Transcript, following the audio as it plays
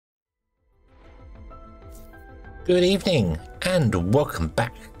Good evening and welcome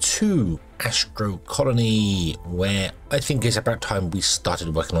back to Astro Colony, where I think it's about time we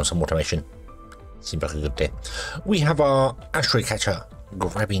started working on some automation. Seems like a good day. We have our asteroid catcher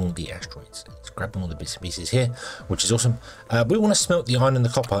grabbing the asteroids. It's grabbing all the bits and pieces here, which is awesome. We want to smelt the iron and the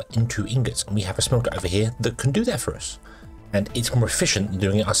copper into ingots, and we have a smelter over here that can do that for us. And it's more efficient than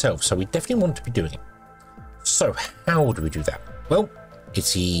doing it ourselves, so we definitely want to be doing it. So how do we do that? Well,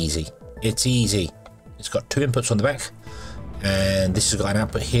 it's easy. It's easy. It's got two inputs on the back, and this has got an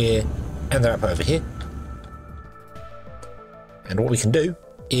output here and an output over here. And what we can do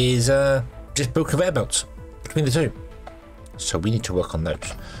is just build conveyor belts between the two. So we need to work on those.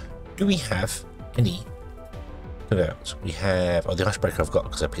 Do we have any conveyor belts? We have, oh, the icebreaker I've got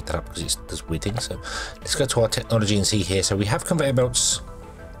because I picked that up because it does weird things. So let's go to our technology and see here. So we have conveyor belts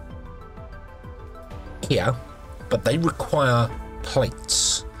here, but they require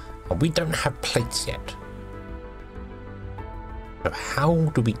plates. We don't have plates yet. So how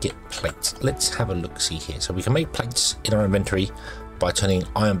do we get plates? Let's have a look see here. So we can make plates in our inventory by turning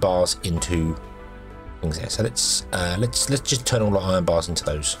iron bars into things there. So let's just turn all our iron bars into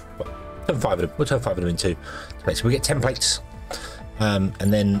those. Well, turn 5 of them. We'll turn 5 of them into plates. So we get 10 plates. And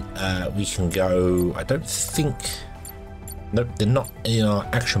then we can go, I don't think, nope, they're not in our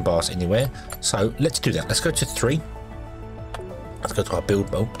action bars anywhere. So let's do that. Let's go to 3. Let's go to our build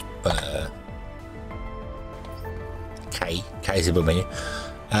mode. K is the build menu.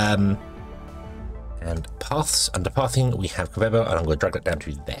 And paths, under pathing we have conveyor belt, and I'm going to drag that down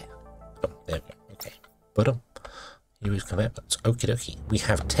to there. Oh, there we go. Okay, bottom. Here is conveyor belts. Okie dokie. We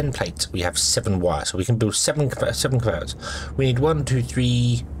have 10 plates. We have 7 wires, so we can build 7 conveyor belts. We need 1, 2,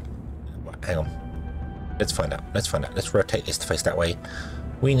 3. Hang on. Let's find out. Let's find out. Let's rotate this to face that way.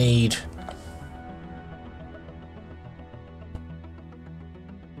 We need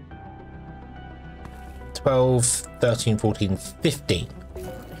 12, 13, 14, 15.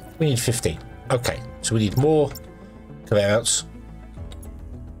 We need 15. Okay, so we need more conveyor belts.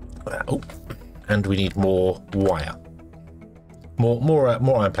 Oh, and we need more wire. More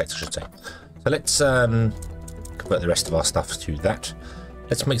iron plates, I should say. So let's convert the rest of our stuff to that.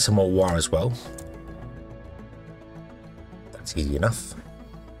 Let's make some more wire as well. That's easy enough.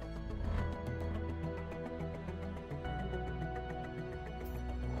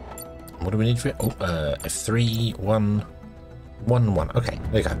 What do we need for it? Oh, F3, 1, 1, 1. Okay,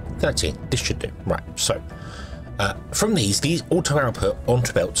 there you go. 13. This should do. Right, so from these auto output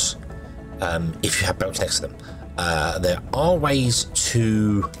onto belts, if you have belts next to them. There are ways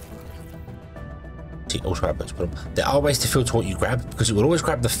to see auto outputs. There are ways to filter what you grab, because it will always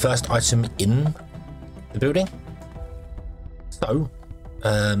grab the first item in the building. So,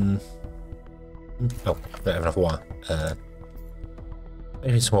 oh, don't have enough wire.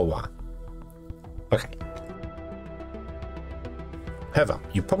 Maybe some more wire. Okay. However,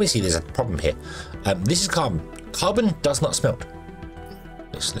 you probably see there's a problem here. This is carbon. Carbon does not smelt.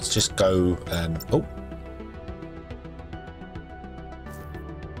 Let's just go. Oh.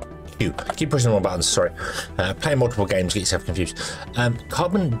 Q. Keep pushing the wrong buttons. Sorry. Playing multiple games, get yourself confused.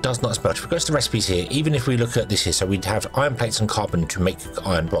 Carbon does not smelt. If we go to the recipes here, even if we look at this here, so we'd have iron plates and carbon to make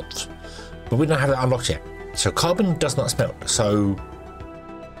iron rods, but we don't have that unlocked yet. So carbon does not smelt. So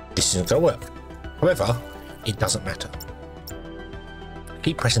this isn't going to work. However, it doesn't matter.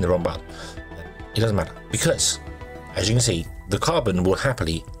 Keep pressing the wrong button. It doesn't matter because, as you can see, the carbon will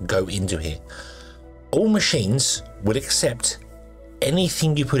happily go into here. All machines will accept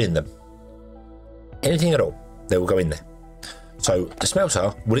anything you put in them. Anything at all, they will go in there. So the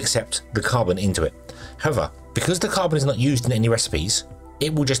smelter will accept the carbon into it. However, because the carbon is not used in any recipes,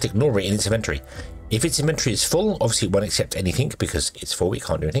 it will just ignore it in its inventory. If its inventory is full, obviously it won't accept anything because it's full, it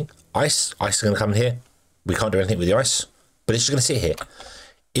can't do anything. Ice is going to come in here. We can't do anything with the ice, but it's just going to sit here.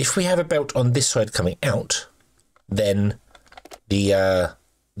 If we have a belt on this side coming out, then the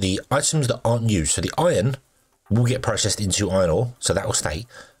items that aren't used, so the iron will get processed into iron ore, so that will stay,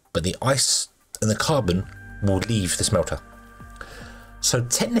 but the ice and the carbon will leave the smelter. So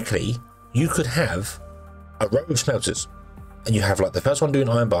technically, you could have a row of smelters, and you have like the first one doing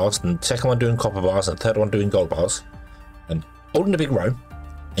iron bars, and the second one doing copper bars, and the third one doing gold bars, and all in a big row.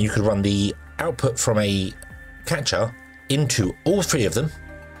 And you could run the output from a catcher into all 3 of them,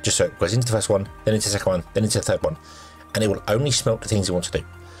 just so it goes into the first one, then into the second one, then into the third one, and it will only smelt the things you want to do.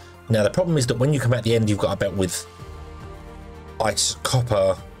 Now the problem is that when you come at the end, you've got a belt with ice,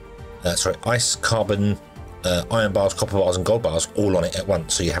 copper, ice, carbon, iron bars, copper bars, and gold bars all on it at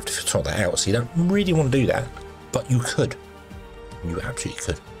once. So you have to sort that out. So you don't really want to do that, but you could. You absolutely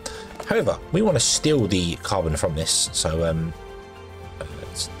could. However, we want to steal the carbon from this, so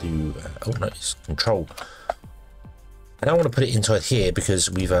let's do. Oh no, it's control. I don't want to put it inside here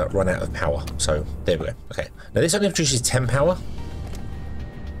because we've run out of power. So there we go. Okay, now this only produces 10 power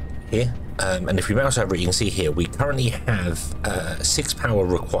here, and if we mouse over it, you can see here we currently have 6 power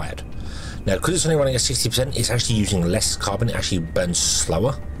required. Now, because it's only running at 60%, it's actually using less carbon. It actually burns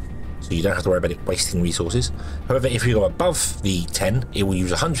slower, so you don't have to worry about it wasting resources. However, if you go above the 10, it will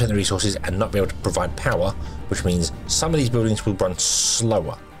use 100% of the resources and not be able to provide power, which means some of these buildings will run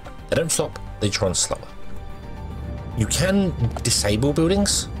slower. They don't stop, they just run slower. You can disable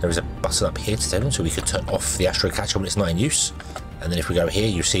buildings. There is a button up here to disable them, so we could turn off the Astro Catcher when it's not in use. And then if we go here,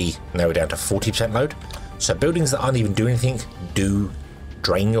 you see now we're down to 40% load. So buildings that aren't even doing anything do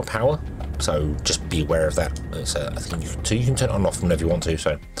drain your power. So just be aware of that. It's a thing you can turn it on and off whenever you want to.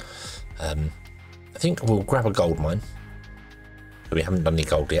 So I think we'll grab a gold mine. We haven't done any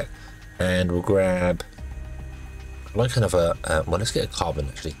gold yet. And we'll grab like another, well, let's get a carbon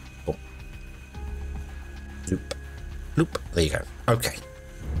actually. Oh. Loop. Loop. There you go. Okay.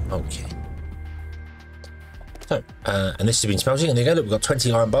 Okay. So, and this has been smelting, and there you go. Look, we've got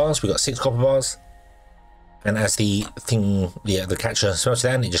 20 iron bars, we've got 6 copper bars, and as the thing, the catcher smelts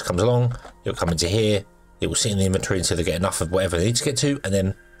down, it just comes along. It'll come into here. It will sit in the inventory until they get enough of whatever they need to get to, and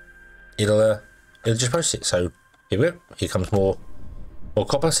then it'll just process it. So here we go. Here comes more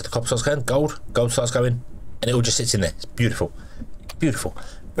copper. So the copper starts going, gold starts going, and it all just sits in there. It's beautiful, beautiful.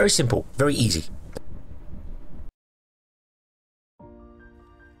 Very simple, very easy.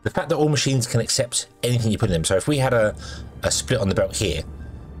 The fact that all machines can accept anything you put in them. So if we had a split on the belt here,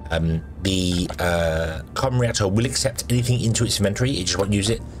 the carbon reactor will accept anything into its inventory. It just won't use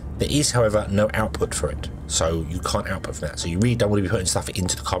it. There is, however, no output for it. So you can't output from that. So you really don't want to be putting stuff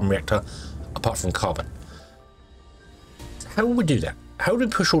into the carbon reactor apart from carbon. So how would we do that? How would we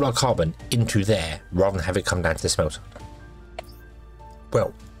push all our carbon into there rather than have it come down to the smelter?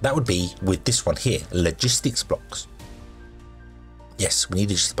 Well, that would be with this one here, logistics blocks. Yes, we need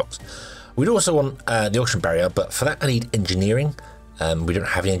a logistics box. We'd also want the oxygen barrier, but for that I need engineering. We don't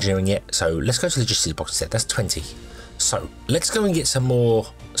have any engineering yet, so let's go to the logistics box instead. That's 20. So let's go and get some more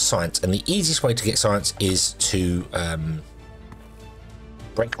science, and the easiest way to get science is to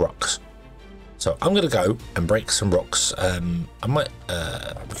break rocks. So I'm going to go and break some rocks. I might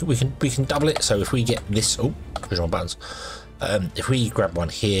we can double it. So if we get this, oh, push on buttons. If we grab one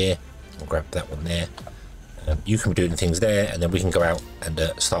here, and grab that one there. You can be doing things there, and then we can go out and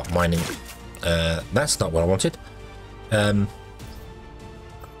start mining. That's not what I wanted.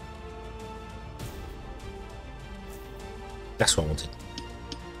 That's what I wanted.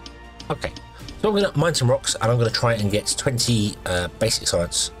 Okay, so I'm going to mine some rocks, and I'm going to try and get 20 basic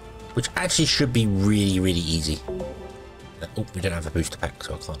science, which actually should be really, really easy. Oh, we don't have a booster pack,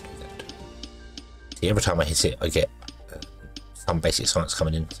 so I can't do that. See, every time I hit it, I get some basic science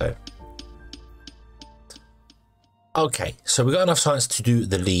coming in. So. Okay, so we've got enough science to do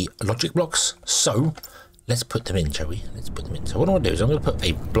the logic blocks, so let's put them in, shall we? Let's put them in. So what I'm going to do is I'm going to put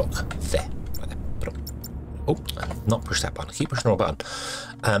a block there. Like that. Oh, not push that button. I keep pushing the wrong button.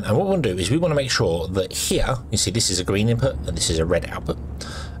 And what we want to do is we want to make sure that here, you see this is a green input and this is a red output,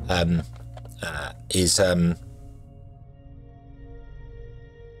 that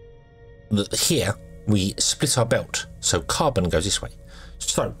here we split our belt, so carbon goes this way.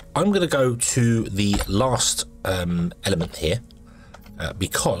 So I'm going to go to the last element here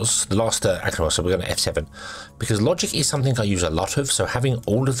because the last action, so we're going to F7 because logic is something I use a lot of. So having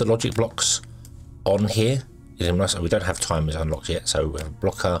all of the logic blocks on here is nice. We don't have timers unlocked yet, so we have a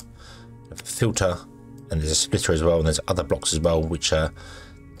blocker, we have a filter, and there's a splitter as well, and there's other blocks as well, which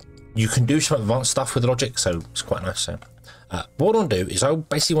you can do some advanced stuff with logic, so it's quite nice. So what I want to do is I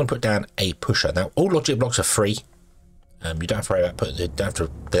basically want to put down a pusher. Now all logic blocks are free. You don't have to worry about they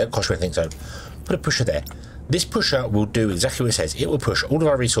don't cost you anything, so put a pusher there. This pusher will do exactly what it says. It will push all of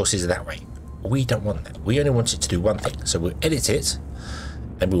our resources that way. We don't want that. We only want it to do one thing. So we'll edit it,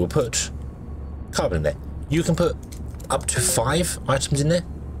 and we will put carbon in there. You can put up to 5 items in there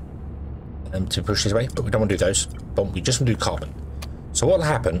to push this way, but we don't want to do those. But we just want to do carbon. So what will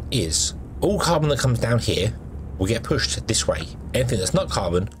happen is all carbon that comes down here will get pushed this way. Anything that's not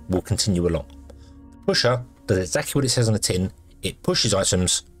carbon will continue along. The pusher does exactly what it says on the tin. It pushes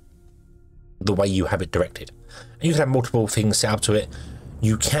items the way you have it directed. And you can have multiple things set up to it.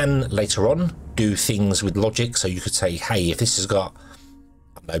 You can later on do things with logic. So you could say, hey, if this has got,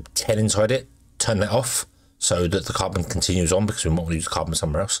 I don't know, 10 inside it, turn that off so that the carbon continues on because we want to use carbon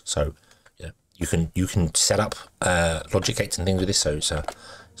somewhere else. So yeah, you can set up logic gates and things with this. So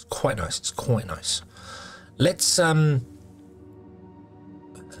it's quite nice. It's quite nice. Let's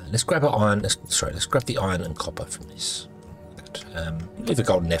grab our iron. Let's grab the iron and copper from this. Leave the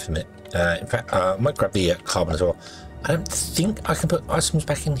gold in there for a minute. In fact, I might grab the carbon as well. I don't think I can put items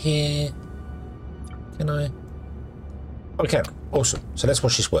back in here. Can I? Oh, we can. Awesome. So let's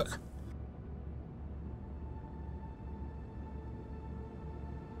watch this work.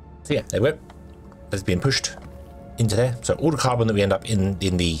 So yeah, there we go. That's being pushed into there. So all the carbon that we end up in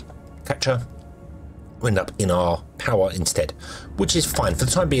the catcher will end up in our power instead, which is fine. For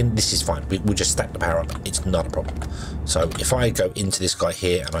the time being, this is fine. We'll just stack the power up. It's not a problem. So if I go into this guy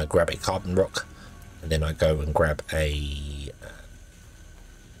here and I grab a carbon rock, and then I go and grab another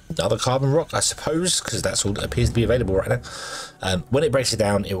carbon rock, I suppose, because that's all that appears to be available right now. When it breaks it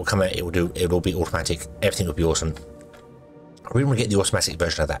down, it will come out. It'll be automatic. Everything will be awesome. I really want to get the automatic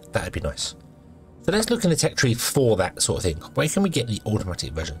version of that. That'd be nice. So let's look in the tech tree for that sort of thing. Where can we get the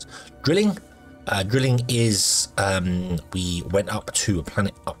automatic versions? Drilling. Drilling is, we went up to a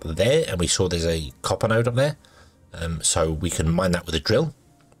planet up there and we saw there's a copper node up there. So we can mine that with a drill.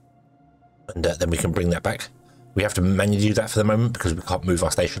 And then we can bring that back. We have to manually do that for the moment because we can't move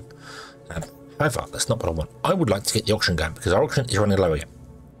our station. However, that's not what I want. I would like to get the auction going because our auction is running low again.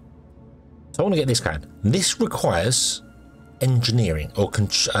 So I want to get this going. This requires engineering, or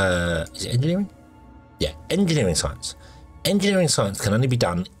is it engineering? Yeah, engineering science. Engineering science can only be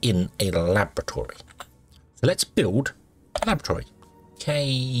done in a laboratory. So let's build a laboratory.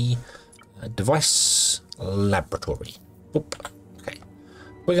 Okay, device laboratory. Oop. Okay,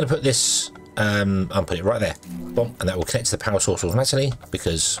 we're going to put this. I'll put it right there. Boom, and that will connect to the power source automatically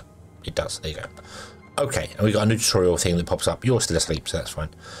because it does. There you go. Okay, and we got a new tutorial thing that pops up. You're still asleep, so that's fine.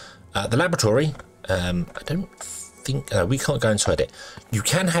 The laboratory. I don't think we can't go inside it. You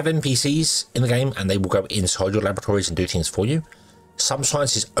can have NPCs in the game and they will go inside your laboratories and do things for you. Some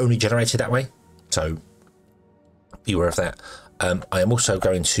science is only generated that way, so be aware of that. I am also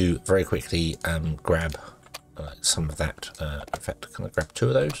going to very quickly grab some of that. In fact, can I grab 2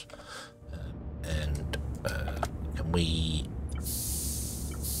 of those? And can we?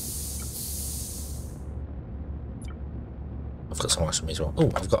 I've got some ice on me as well. Oh,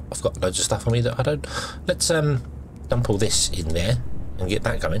 I've got loads of stuff on me that I don't. Let's dump all this in there and get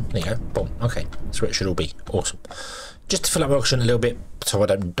that going. There you go. Boom. Okay, that's where it should all be. Awesome. Just to fill up my auction a little bit so I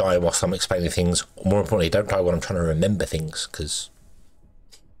don't die whilst I'm explaining things. Or more importantly, don't die when I'm trying to remember things, because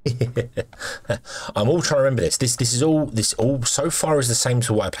I'm all trying to remember this. This all so far is the same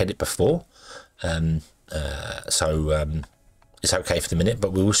to what I played it before. It's okay for the minute,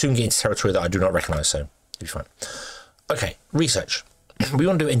 but we will soon get into territory that I do not recognise, so it'll be fine. Okay, research. We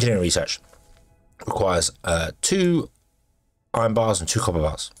want to do engineering research. Requires 2 iron bars and 2 copper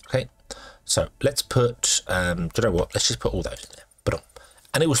bars. Okay, so let's put do you know what, let's just put all those in there,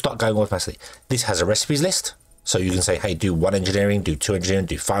 and it will start going automatically. This has a recipes list, so you can say, hey, do 1 engineering, do 2 engineering,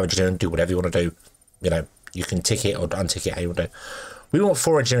 do 5 engineering, do whatever you want to do. You know, you can tick it or untick it how you want to do. We want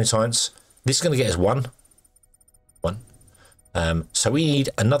 4 engineering science. This is going to get us 1. So we need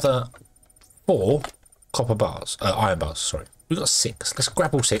another 4 copper bars, iron bars, sorry. We've got 6. Let's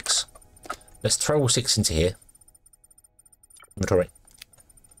grab all 6. Let's throw all 6 into here. Inventory.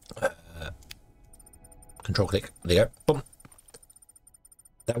 Control click. There you go. Boom.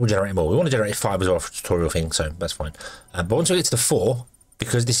 That will generate more. We want to generate 5 as well for a tutorial thing, so that's fine. But once we get to the 4,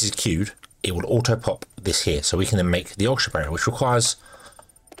 because this is queued, it will auto pop this here. So we can then make the auction barrier, which requires,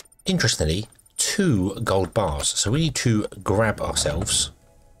 interestingly, 2 gold bars. So we need to grab ourselves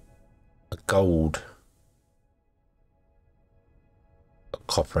a gold,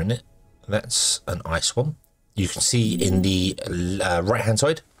 copper in it. That's an ice one. You can see in the right hand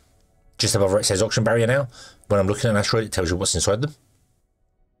side, just above where it says auction barrier now. When I'm looking at an asteroid, it tells you what's inside them.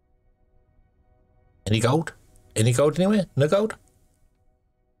 Any gold? Any gold anywhere? No gold?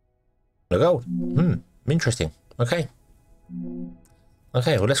 No gold. Interesting. Okay.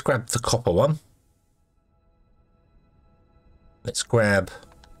 Okay, well, let's grab the copper one. Let's grab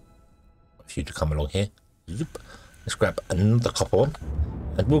a few to come along here. Let's grab another copper one.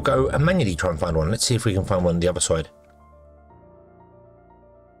 And we'll go and manually try and find one. Let's see if we can find one on the other side.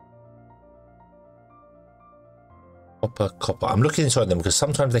 Copper, copper. I'm looking inside them because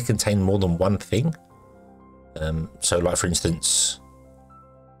sometimes they contain more than one thing. So like for instance,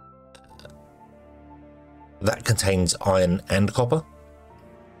 that contains iron and copper.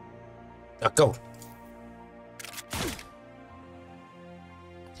 Gold.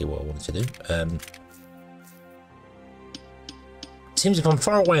 See what I wanted to do. Seems if I'm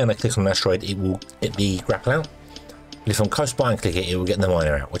far away and I click on an asteroid, it will get the grapple out. But if I'm close by and click it, it will get the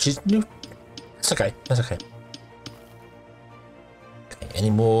miner out, which is new. That's okay. That's okay. Okay. Any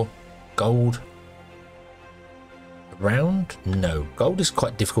more gold around? No. Gold is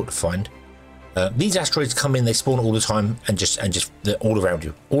quite difficult to find. These asteroids come in, they spawn all the time, and just they're all around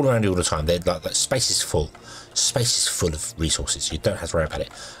you all the time. They're like space is full of resources. You don't have to worry about it.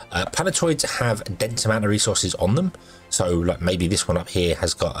 Planetoids have a dense amount of resources on them, so like maybe this one up here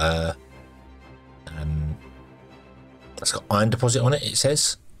has got a that's got iron deposit on it. It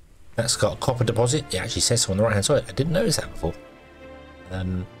says that's got copper deposit. It actually says so on the right hand side. I didn't notice that before.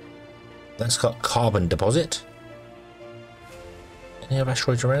 That's got carbon deposit. Any other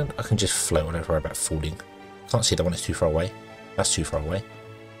asteroids around? I can just float. I don't worry about falling. Can't see the one that's too far away. That's too far away.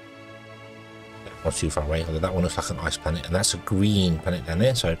 That one's too far away. Although that one looks like an ice planet, and that's a green planet down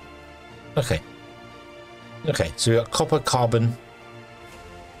there. So, okay. So we got copper, carbon,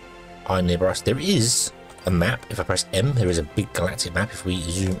 iron nearby us. There is a map. If I press M, there is a big galactic map. If we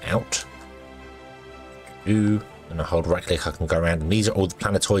zoom out, and I hold right click, I can go around. And these are all the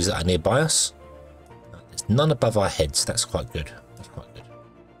planetoids that are nearby us. There's none above our heads. That's quite good.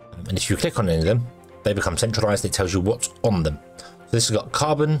 And if you click on any of them, they become centralized. It tells you what's on them. So this has got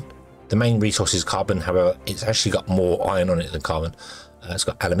carbon. The main resource is carbon. However, it's actually got more iron on it than carbon. It's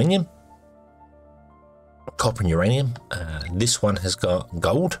got aluminium, copper and uranium. This one has got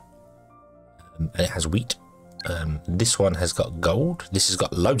gold, and it has wheat. This one has got gold. This has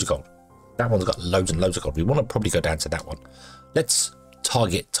got loads of gold. That one's got loads and loads of gold. We want to probably go down to that one. Let's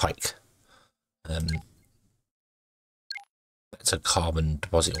target Tyche. That's a carbon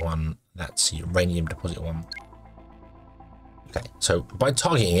deposit one. That's a uranium deposit one. Okay, so by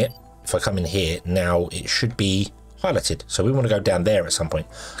targeting it, if I come in here, now it should be highlighted. So we want to go down there at some point.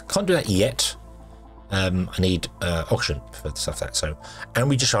 Can't do that yet. I need auction for the stuff that. So, and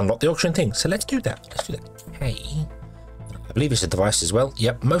we just unlocked the auction thing. So let's do that. Okay. I believe it's a device as well.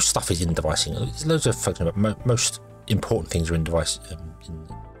 Yep, most stuff is in devicing. There's loads of fucking about most important things are in device.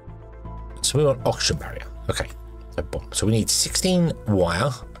 So we want auction barrier. Okay. So we need 16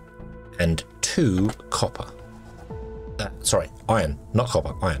 wire and 2 copper. Sorry, iron, not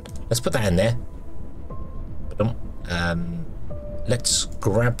copper, iron. Let's put that in there. Let's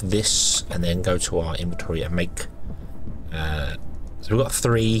grab this and then go to our inventory and make. So we've got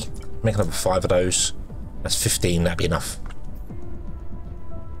 3. Make another 5 of those. That's 15. That'd be enough.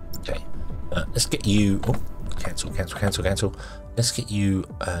 Okay. Let's get you. Oh, cancel. Let's get you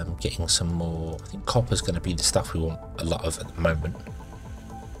getting some more. I think copper's going to be the stuff we want a lot of at the moment.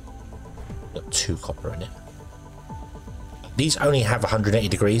 Got 2 copper in it. These only have 180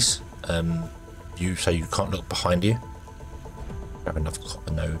 degrees. So you can't look behind you. Grab another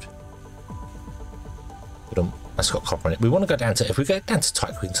copper node. That's got copper in it. We want to go down to. If we go down to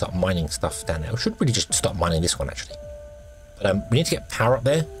Tyche, we can start mining stuff down there. We should really just start mining this one actually. But we need to get power up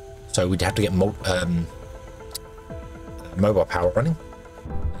there. So we'd have to get more. Mobile power running,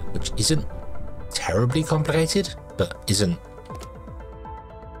 which isn't terribly complicated, but isn't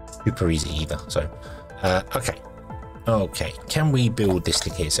super easy either. So, okay. Can we build this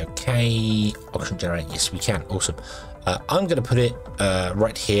thing here? So, auction generate. Yes, we can. Awesome. I'm going to put it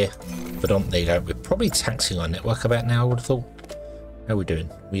right here. But there you go. We're probably taxing our network about now. I would have thought. How are we doing?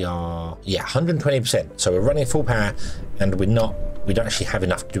 We are 120%. So we're running full power, and we don't actually have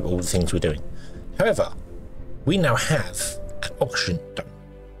enough to do all the things we're doing. However, we now have an auction dome.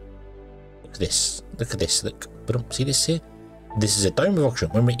 Look at this. Look. But see this here? This is a dome of auction.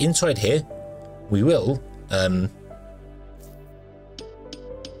 When we're inside here, we will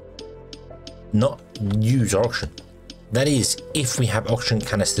not use our auction. That is, if we have auction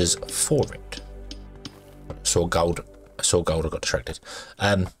canisters for it. I saw gold. I got distracted.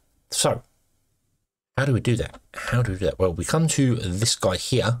 So, how do we do that? Well, we come to this guy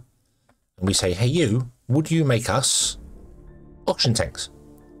here, and we say, hey, you. Would you make us auction tanks?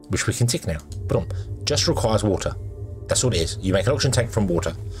 Which we can tick now. Just requires water. That's all it is. You make an auction tank from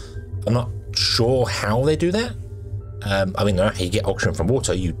water. I'm not sure how they do that. I mean, how you get auction from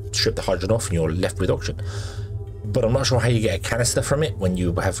water, you strip the hydrogen off and you're left with auction. But I'm not sure how you get a canister from it when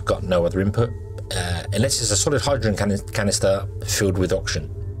you have got no other input. Unless it's a solid hydrogen canister filled with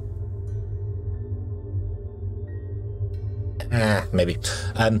auction. Maybe.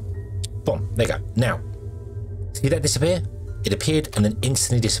 Boom, there you go. Now, see that disappear? It appeared and then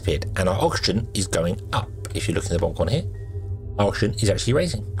instantly disappeared. And our auction is going up. If you look in the bottom corner here, our auction is actually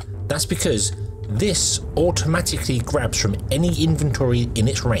raising. That's because this automatically grabs from any inventory in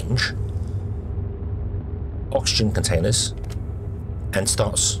its range oxygen containers and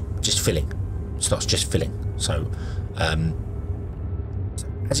starts just filling. So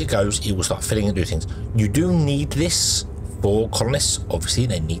as it goes, it will start filling and do things. You do need this for colonists. Obviously,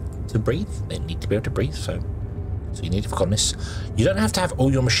 they need to breathe. They need to be able to breathe. So you need it for colonists. You don't have to have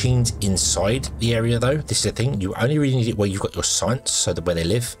all your machines inside the area, though. This is the thing. You only really need it where you've got your science, so that where they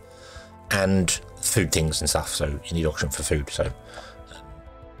live. and food things and stuff. So you need auction for food. So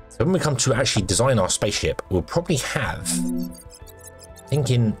when we come to actually design our spaceship, we'll probably have,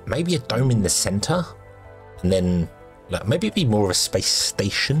 thinking maybe a dome in the center, and then like maybe it'd be more of a space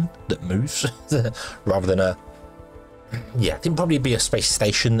station that moves rather than a, yeah, I think probably be a space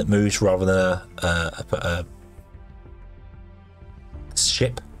station that moves rather than a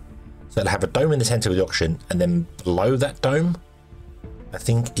ship. So it'll have a dome in the center of the auction, and then below that dome, I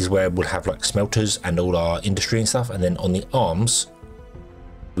think, is where we'll have like smelters and all our industry and stuff. And then on the arms,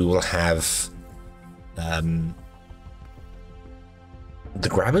 we will have the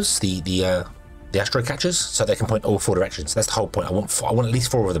grabbers, the asteroid catchers, so they can point all 4 directions. That's the whole point. I want at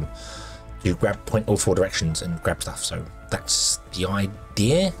least 4 of them to point all 4 directions and grab stuff. So that's the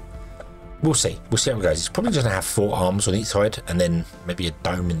idea. We'll see how it goes. It's probably just gonna have 4 arms on each side, and then maybe a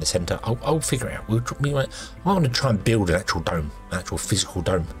dome in the center. I'll figure it out. I want to try and build an actual dome, an actual physical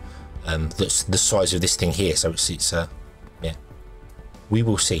dome, that's the size of this thing here. So it's yeah. We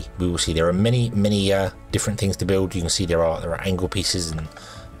will see. There are many different things to build. You can see there are angle pieces and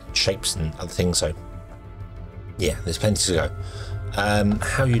shapes and other things. So yeah, there's plenty to go.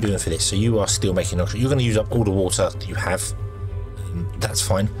 How are you doing for this? So you are still making oxygen. You're going to use up all the water that you have. That's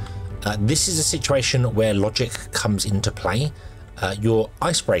fine. This is a situation where logic comes into play. Your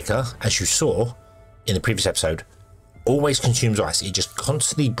icebreaker, as you saw in the previous episode, always consumes ice. It just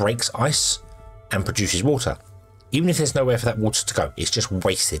constantly breaks ice and produces water. Even if there's nowhere for that water to go, it's just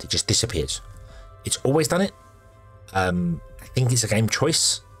wasted. It just disappears. It's always done it. I think it's a game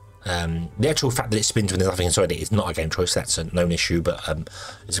choice. The actual fact that it spins when there's nothing inside it is not a game choice. That's a known issue, but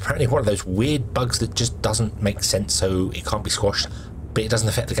it's apparently one of those weird bugs that just doesn't make sense, so it can't be squashed. But it doesn't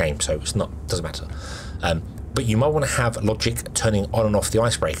affect the game, so it's not, doesn't matter. But you might want to have logic turning on and off the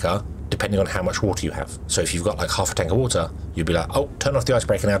icebreaker depending on how much water you have. So if you've got like half a tank of water, you'd be like, oh, turn off the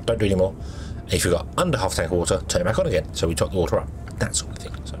icebreaker now, don't do any more. And if you've got under half a tank of water, turn it back on again, so we top the water up, that sort of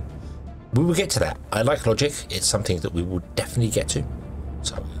thing. So we will get to that. I like logic. It's something that we will definitely get to.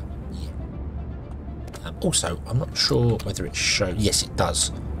 So yeah. Also, I'm not sure whether it shows. Yes, it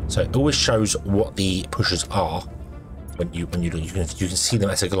does. So it always shows what the pushers are. When you look, you can see them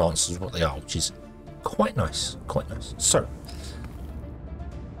at a glance as what they are, which is quite nice, quite nice. So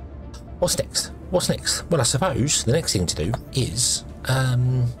what's next? Well, I suppose the next thing to do is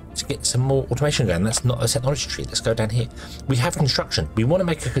to get some more automation going. That's not a technology tree. Let's go down here. We have construction. We want to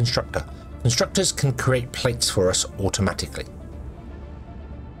make a constructor. Constructors can create plates for us automatically,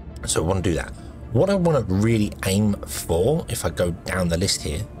 so we want to do that. What I want to really aim for, if I go down the list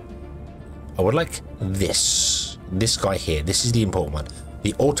here, I would like this guy here. This is the important one,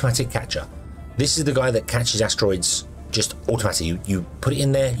 the automatic catcher. This is the guy that catches asteroids just automatically. You put it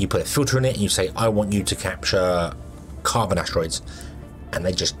in there, you put a filter in it, and you say, I want you to capture carbon asteroids, and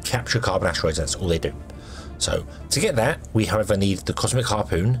they just capture carbon asteroids. That's all they do. So to get that, we however need the cosmic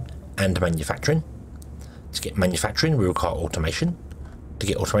harpoon and manufacturing. To get manufacturing, we require automation. To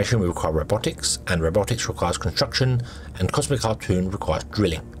get automation, we require robotics, and robotics requires construction, and cosmic harpoon requires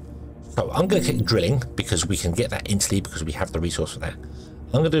drilling. So I'm going to click drilling because we can get that instantly because we have the resource for that.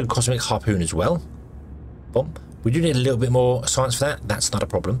 I'm going to do cosmic harpoon as well. Boom. We do need a little bit more science for that. That's not a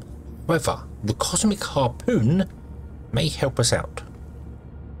problem. However, the cosmic harpoon may help us out.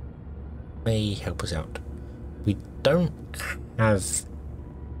 We don't have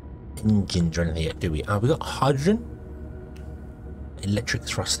engines or anything yet, do we? We got hydrogen, electric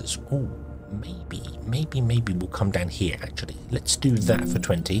thrusters. Oh, maybe we'll come down here. Actually, let's do that for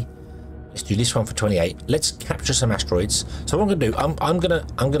 20. Let's do this one for 28. Let's capture some asteroids. So what I'm gonna do,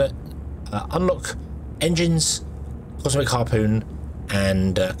 I'm gonna unlock engines, cosmic harpoon,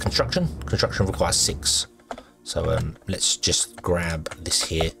 and construction. Construction requires 6. So let's just grab this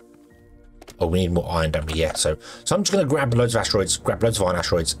here. Oh, we need more iron, don't we? Yeah. So I'm just gonna grab loads of asteroids, grab loads of iron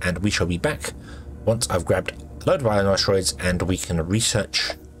asteroids, and we shall be back once I've grabbed a load of iron asteroids and we can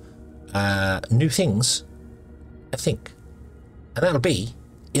research new things, I think, and that'll be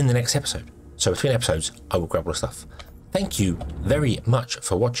in the next episode. So between episodes, I will grab all the stuff. Thank you very much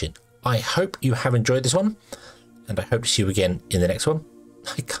for watching. I hope you have enjoyed this one, and I hope to see you again in the next one.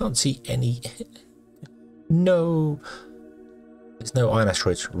 I can't see any. No. There's no iron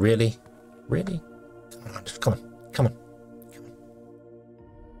asteroids. Really? Really? Come on.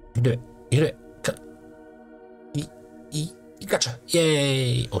 You do it. You gotcha.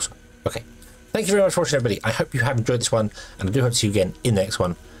 Yay. Awesome. Okay. Thank you very much for watching, everybody. I hope you have enjoyed this one, and I do hope to see you again in the next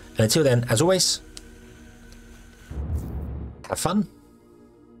one. And until then, as always, have fun.